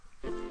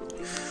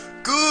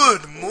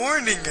Good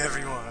morning,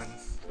 everyone.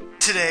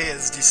 Today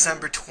is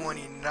December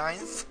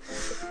 29th,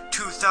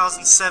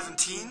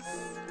 2017.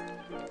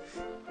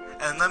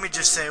 And let me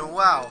just say,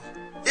 wow,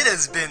 it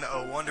has been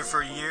a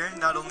wonderful year,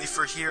 not only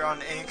for here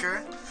on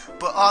Anchor,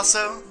 but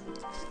also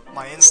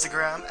my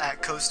Instagram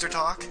at Coaster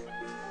Talk,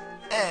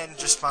 and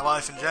just my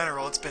life in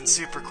general. It's been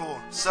super cool.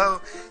 So,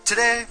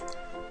 today,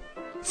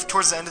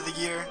 towards the end of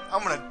the year,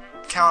 I'm going to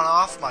count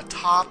off my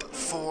top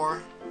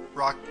 4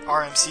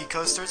 RMC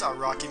coasters, our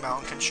Rocky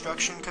Mountain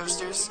Construction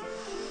coasters.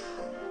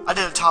 I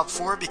did a top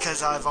 4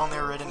 because I've only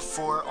ridden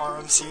 4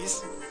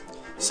 RMCs.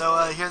 So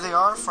here they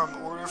are from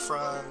order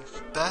from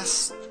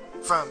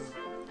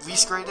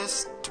least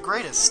greatest to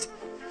greatest.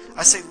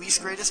 I say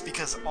least greatest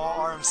because all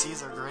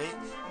RMCs are great,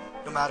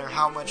 no matter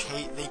how much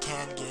hate they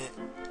can get.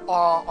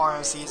 All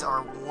RMCs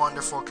are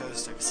wonderful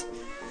coasters.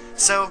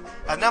 So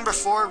at number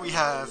 4 we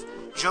have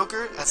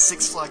Joker at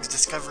Six Flags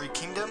Discovery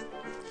Kingdom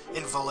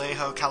in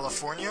Vallejo,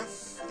 California.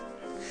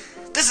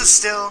 This is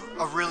still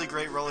a really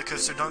great roller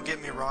coaster, don't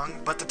get me wrong,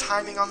 but the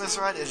timing on this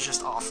ride is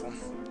just awful.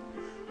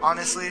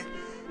 Honestly,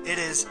 it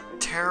is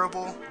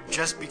terrible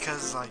just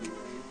because,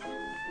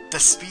 the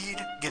speed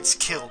gets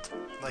killed,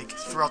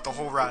 throughout the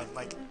whole ride.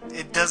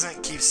 It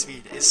doesn't keep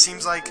speed. It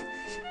seems like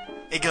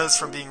it goes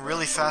from being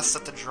really fast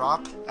at the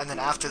drop, and then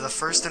after the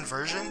first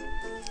inversion,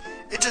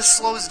 it just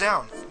slows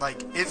down.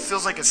 It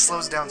feels like it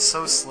slows down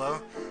so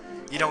slow.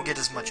 You don't get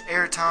as much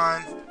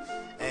airtime.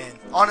 And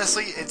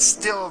honestly, it's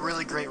still a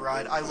really great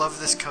ride. I love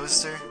this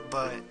coaster,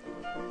 but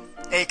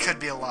it could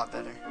be a lot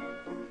better.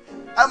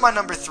 At my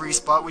number 3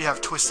 spot, we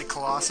have Twisted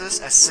Colossus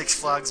at Six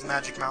Flags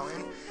Magic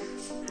Mountain.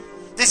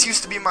 This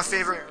used to be my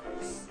favorite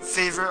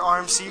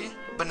RMC,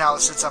 but now it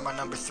sits at my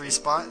number 3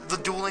 spot. The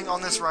dueling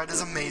on this ride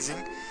is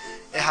amazing.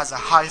 It has a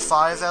high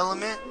 5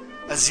 element,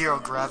 a zero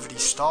gravity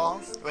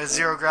stall. A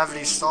zero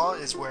gravity stall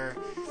is where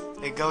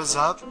it goes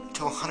up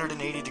to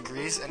 180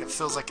 degrees and it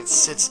feels like it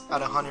sits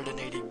at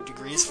 180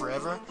 degrees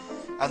forever,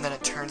 and then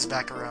it turns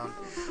back around.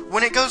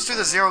 When it goes through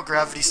the zero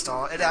gravity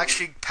stall, it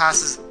actually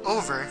passes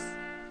over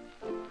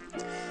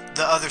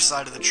the other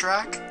side of the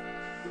track,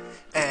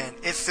 and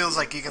it feels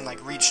like you can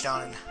reach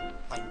down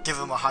and give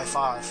them a high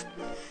five.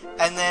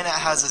 And then it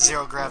has a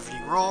zero gravity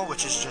roll,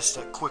 which is just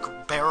a quick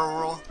barrel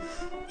roll,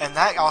 and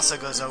that also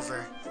goes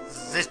over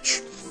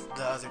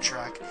the other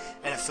track,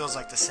 and it feels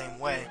like the same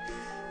way.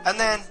 And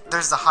then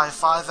there's the high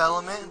 5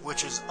 element,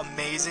 which is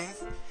amazing.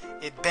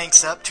 It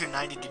banks up to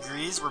 90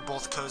 degrees where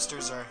both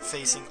coasters are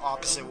facing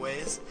opposite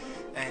ways,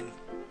 and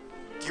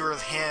your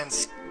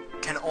hands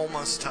can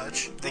almost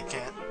touch. They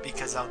can't,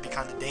 because that would be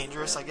kind of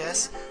dangerous, I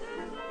guess.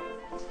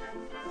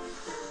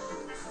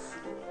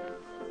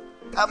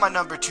 At my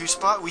number 2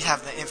 spot, we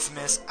have the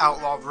infamous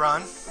Outlaw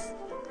Run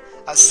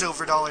at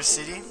Silver Dollar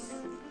City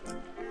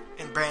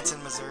in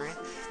Branson, Missouri.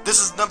 This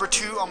is number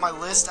 2 on my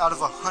list out of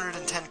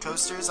 110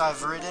 coasters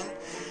I've ridden,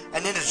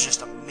 and it is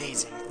just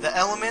amazing. The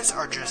elements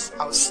are just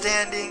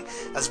outstanding,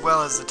 as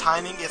well as the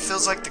timing. It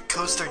feels like the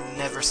coaster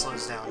never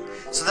slows down.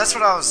 So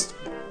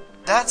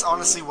that's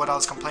honestly what I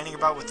was complaining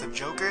about with the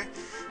Joker,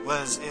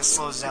 was it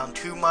slows down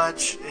too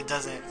much. It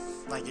doesn't,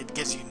 it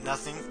gives you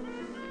nothing.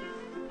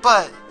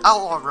 But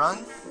Outlaw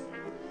Run,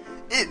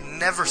 it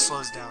never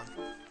slows down.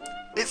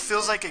 It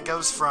feels like it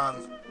goes from,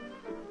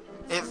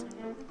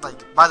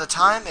 by the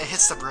time it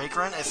hits the brake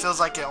run, it feels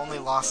like it only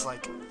lost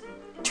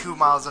 2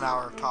 miles an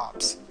hour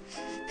tops.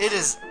 It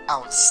is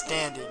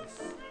outstanding.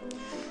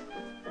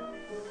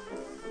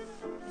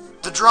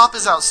 The drop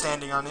is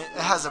outstanding on it.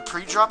 It has a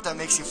pre-drop that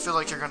makes you feel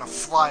like you're gonna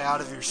fly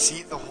out of your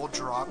seat the whole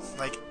drop.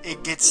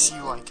 It gets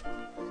you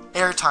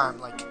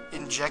airtime,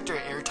 injector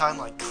airtime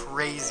like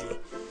crazy,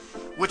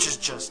 which is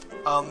just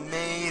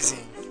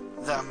amazing,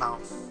 the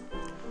amount.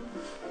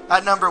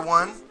 At number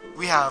 1,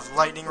 we have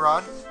Lightning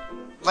Rod.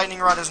 Lightning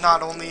Rod is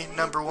not only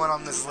number 1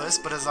 on this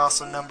list, but is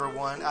also number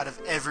 1 out of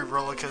every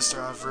roller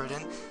coaster I've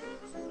ridden.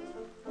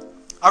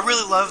 I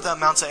really love the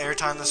amounts of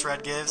airtime this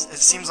ride gives. It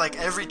seems like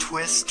every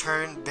twist,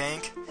 turn,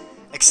 bank,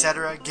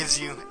 etc. gives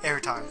you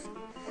airtime.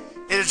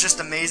 It is just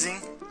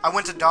amazing. I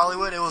went to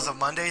Dollywood, it was a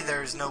Monday, there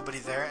was nobody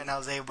there, and I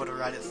was able to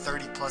ride it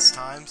 30 plus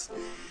times.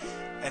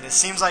 And it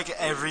seems like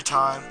every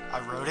time I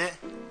rode it,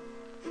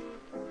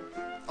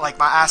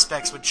 my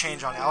aspects would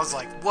change on it. I was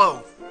like,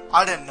 whoa,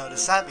 I didn't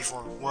notice that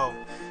before. Whoa,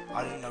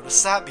 I didn't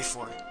notice that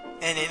before.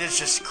 And it is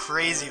just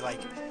crazy.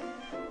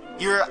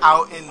 You're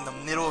out in the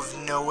middle of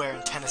nowhere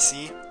in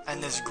Tennessee,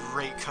 and this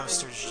great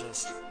coaster is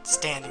just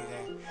standing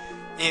there.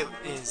 It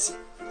is,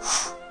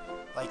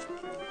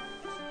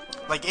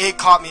 it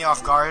caught me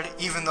off guard,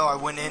 even though I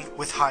went in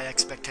with high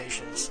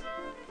expectations.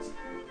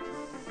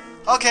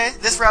 Okay,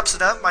 this wraps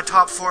it up, my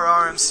top 4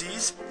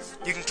 RMCs.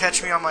 You can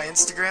catch me on my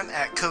Instagram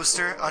at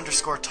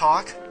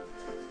coaster_talk.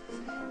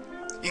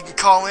 You can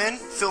call in,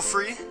 feel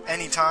free,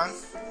 anytime.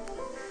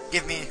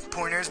 Give me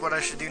pointers what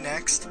I should do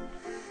next.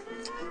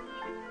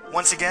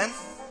 Once again,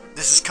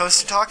 this is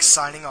Coaster Talk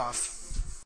signing off.